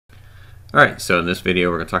Alright, so in this video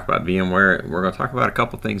we're going to talk about VMware. We're going to talk about a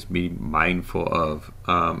couple things to be mindful of.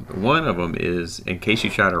 One of them is in case you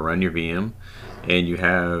try to run your VM and you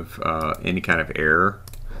have any kind of error,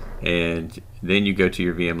 and then you go to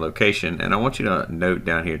your VM location. And I want you to note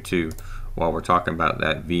down here too, while we're talking about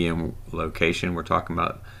that VM location, we're talking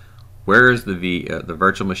about where is the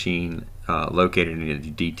virtual machine located in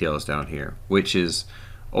the details down here, which is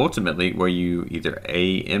ultimately where you either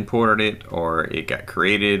imported it, or it got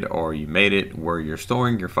created, or you made it, where you're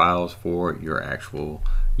storing your files for your actual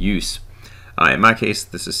use. In my case,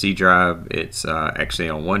 this is C drive. It's actually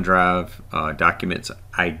on OneDrive documents.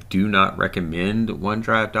 I do not recommend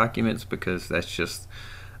OneDrive documents because that's just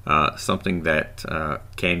something that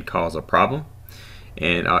can cause a problem,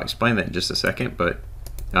 and I'll explain that in just a second. But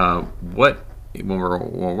when we're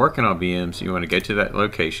working on VMs, you want to go to that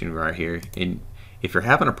location right here, and if you're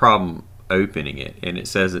having a problem opening it and it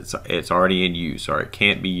says it's already in use, or it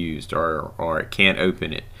can't be used, or it can't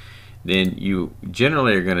open it, then you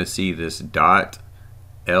generally are going to see this .lck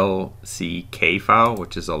file,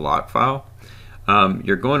 which is a log file.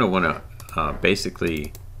 You're going to want to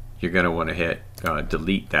basically hit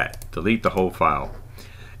delete the whole file.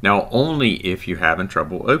 Now, only if you're having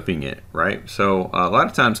trouble opening it, right? So a lot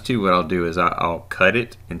of times too, what I'll do is I'll cut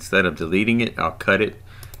it. Instead of deleting it, I'll cut it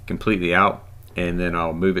completely out, and then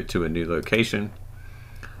I'll move it to a new location.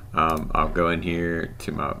 I'll go in here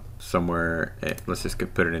to my somewhere. Let's just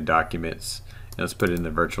put it in documents, and let's put it in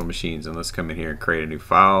the virtual machines, and let's come in here and create a new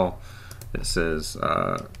file that says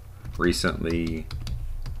recently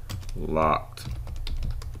locked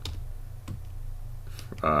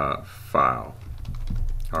file,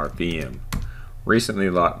 or VM, recently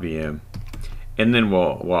locked VM. And then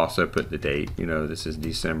we'll also put the date. You know, this is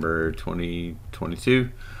December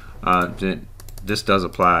 2022. This does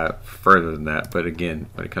apply further than that, but again,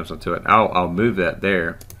 when it comes to it, I'll move that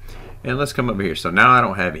there, and let's come over here. So now I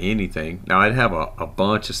don't have anything. Now I'd have a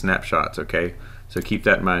bunch of snapshots, okay? So keep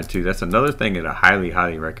that in mind too. That's another thing that I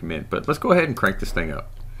highly recommend. But let's go ahead and crank this thing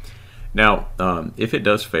up. Now, if it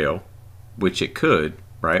does fail, which it could,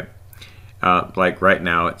 right? Like right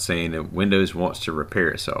now, it's saying that Windows wants to repair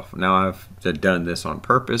itself. Now I've done this on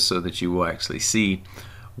purpose so that you will actually see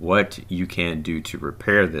what you can do to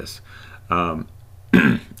repair this.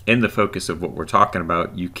 In the focus of what we're talking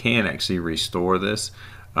about, you can actually restore this.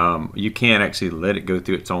 You can actually let it go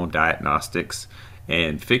through its own diagnostics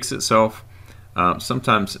and fix itself.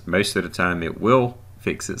 Sometimes, most of the time, it will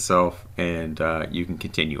fix itself, and you can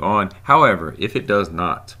continue on. However, if it does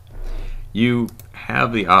not, you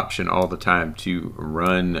have the option all the time to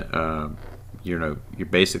run, you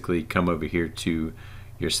basically come over here to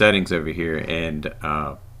your settings over here, and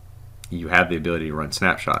you have the ability to run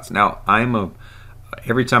snapshots. Now,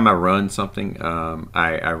 every time I run something,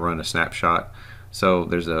 I run a snapshot. So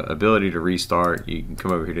there's an ability to restart. You can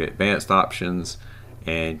come over here to advanced options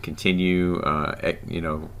and continue, by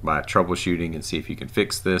troubleshooting and see if you can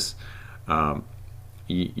fix this.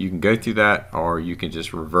 You can go through that, or you can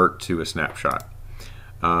just revert to a snapshot.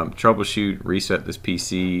 Troubleshoot, reset this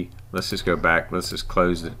PC. Let's just go back. Let's just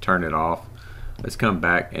close it, turn it off. Let's come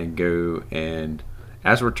back and go, and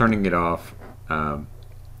as we're turning it off,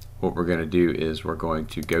 what we're going to do is we're going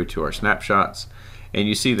to go to our snapshots, and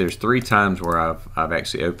you see there's 3 times where I've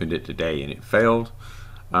actually opened it today and it failed.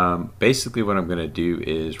 Basically what I'm going to do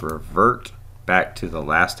is revert back to the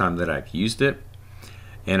last time that I've used it,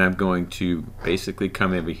 and I'm going to basically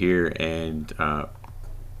come over here and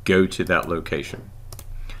go to that location.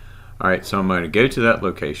 Alright, so I'm going to go to that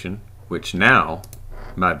location, which now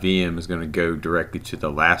my VM is going to go directly to the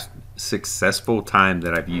last successful time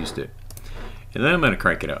that I've used it, and then I'm going to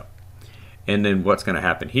crank it up. And then what's going to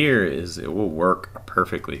happen here is it will work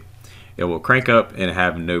perfectly. It will crank up and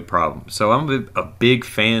have no problem. So I'm a big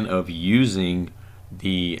fan of using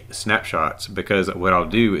the snapshots, because what I'll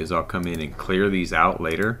do is I'll come in and clear these out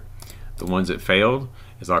later. The ones that failed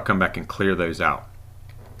is I'll come back and clear those out.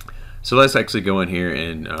 So let's actually go in here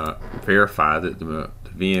and verify that the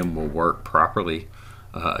VM will work properly.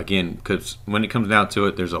 Again, because when it comes down to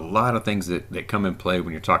it, there's a lot of things that come in play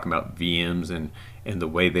when you're talking about VMs and the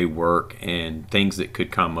way they work, and things that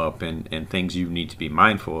could come up, and things you need to be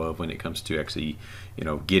mindful of when it comes to actually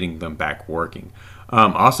getting them back working.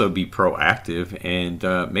 Also, be proactive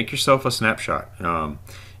and make yourself a snapshot.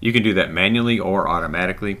 You can do that manually or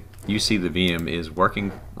automatically. You see the VM is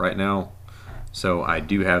working right now, so I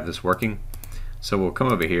do have this working. So we'll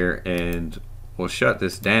come over here and we'll shut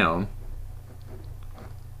this down.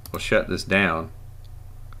 We'll shut this down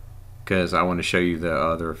because I want to show you the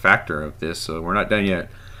other factor of this. So we're not done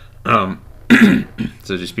yet.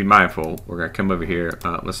 So just be mindful. We're going to come over here.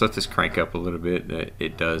 Let's let this crank up a little bit.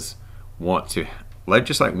 It does want to, like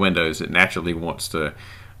just like Windows, it naturally wants to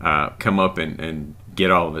come up and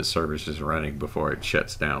get all of its services running before it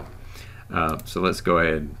shuts down. So let's go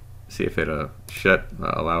ahead and see if it'll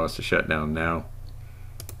allow us to shut down now.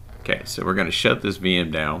 Okay, so we're going to shut this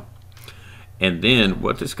VM down, and then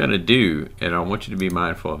what it's going to do, and I want you to be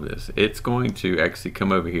mindful of this, it's going to actually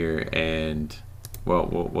come over here and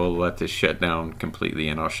we'll let this shut down completely,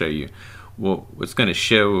 and I'll show you. Well, it's going to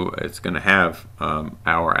show, it's going to have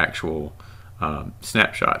our actual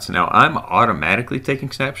snapshots. Now I'm automatically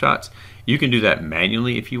taking snapshots. You can do that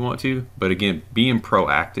manually if you want to, but again, being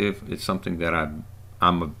proactive is something that I'm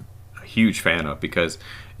a huge fan of, because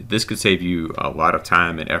this could save you a lot of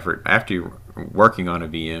time and effort after you're working on a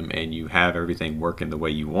VM and you have everything working the way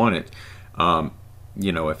you want it.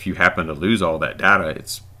 You know, if you happen to lose all that data,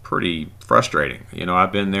 it's pretty frustrating. You know,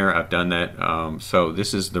 I've been there, I've done that. So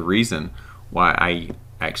this is the reason why I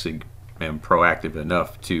actually am proactive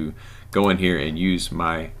enough to go in here and use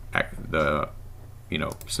the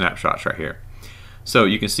snapshots right here. So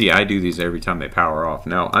you can see I do these every time they power off.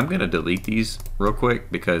 Now I'm going to delete these real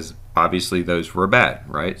quick because obviously those were bad,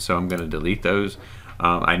 right? So I'm going to delete those.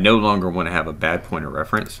 I no longer want to have a bad point of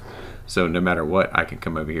reference. So no matter what, I can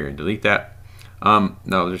come over here and delete that. Now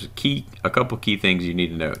there's a couple key things you need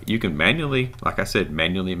to know. You can manually, like I said,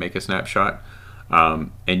 manually make a snapshot,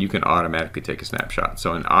 and you can automatically take a snapshot.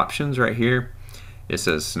 So in options right here, it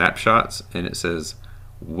says snapshots, and it says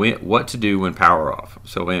what to do when power off.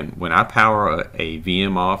 So when I power a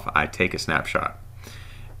VM off, I take a snapshot,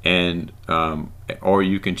 and or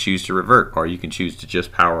you can choose to revert, or you can choose to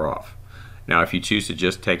just power off. Now if you choose to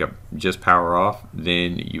just power off,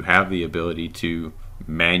 then you have the ability to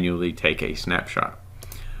manually take a snapshot.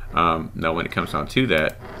 Now when it comes down to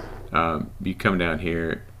that, you come down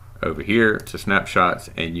here over here to snapshots,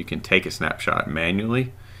 and you can take a snapshot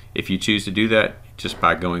manually if you choose to do that, just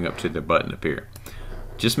by going up to the button up here.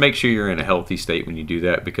 Just make sure you're in a healthy state when you do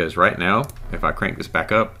that, because right now, if I crank this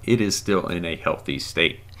back up, it is still in a healthy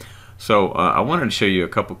state. So I wanted to show you a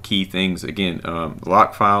couple key things. Again,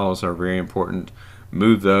 lock files are very important.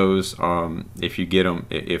 Move those if you get them.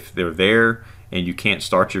 If they're there and you can't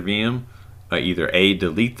start your VM, either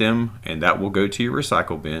delete them, and that will go to your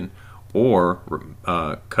recycle bin, or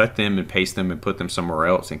cut them and paste them and put them somewhere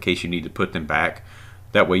else in case you need to put them back.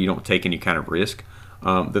 That way you don't take any kind of risk.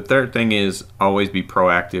 The third thing is always be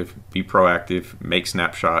proactive. Be proactive, make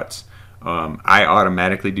snapshots. I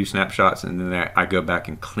automatically do snapshots, and then I go back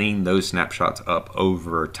and clean those snapshots up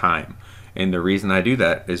over time. And the reason I do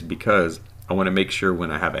that is because I want to make sure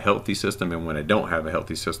when I have a healthy system and when I don't have a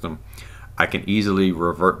healthy system, I can easily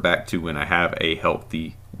revert back to when I have a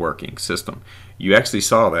healthy working system. You actually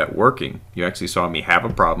saw that working. You actually saw me have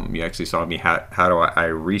a problem. You actually saw me how do I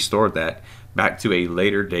restored that back to a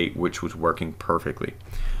later date, which was working perfectly.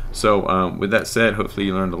 So with that said, hopefully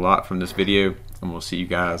you learned a lot from this video, and we'll see you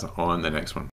guys on the next one.